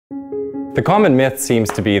The common myth seems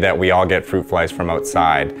to be that we all get fruit flies from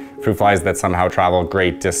outside, fruit flies that somehow travel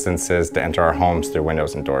great distances to enter our homes through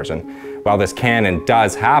windows and doors. And while this can and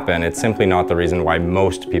does happen, it's simply not the reason why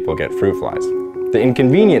most people get fruit flies. The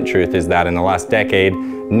inconvenient truth is that in the last decade,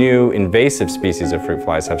 new invasive species of fruit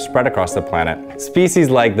flies have spread across the planet. Species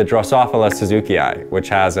like the Drosophila suzukii, which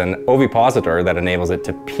has an ovipositor that enables it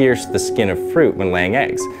to pierce the skin of fruit when laying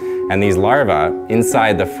eggs. And these larvae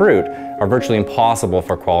inside the fruit are virtually impossible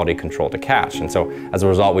for quality control to catch. And so as a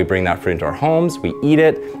result, we bring that fruit into our homes, we eat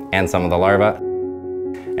it and some of the larvae,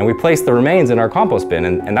 and we place the remains in our compost bin.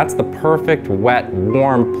 And that's the perfect, wet,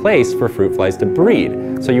 warm place for fruit flies to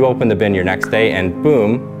breed. So you open the bin your next day and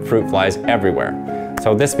boom, fruit flies everywhere.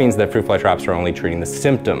 So this means that fruit fly traps are only treating the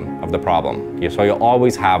symptom of the problem. So you'll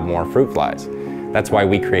always have more fruit flies. That's why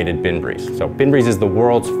we created BinBreeze. So BinBreeze is the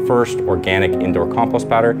world's first organic indoor compost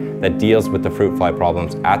powder that deals with the fruit fly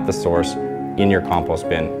problems at the source in your compost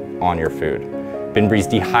bin on your food.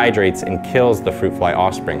 BinBreeze dehydrates and kills the fruit fly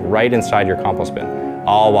offspring right inside your compost bin,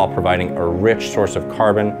 all while providing a rich source of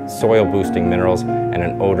carbon, soil-boosting minerals, and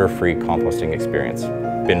an odor-free composting experience.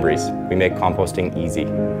 BinBreeze, we make composting easy.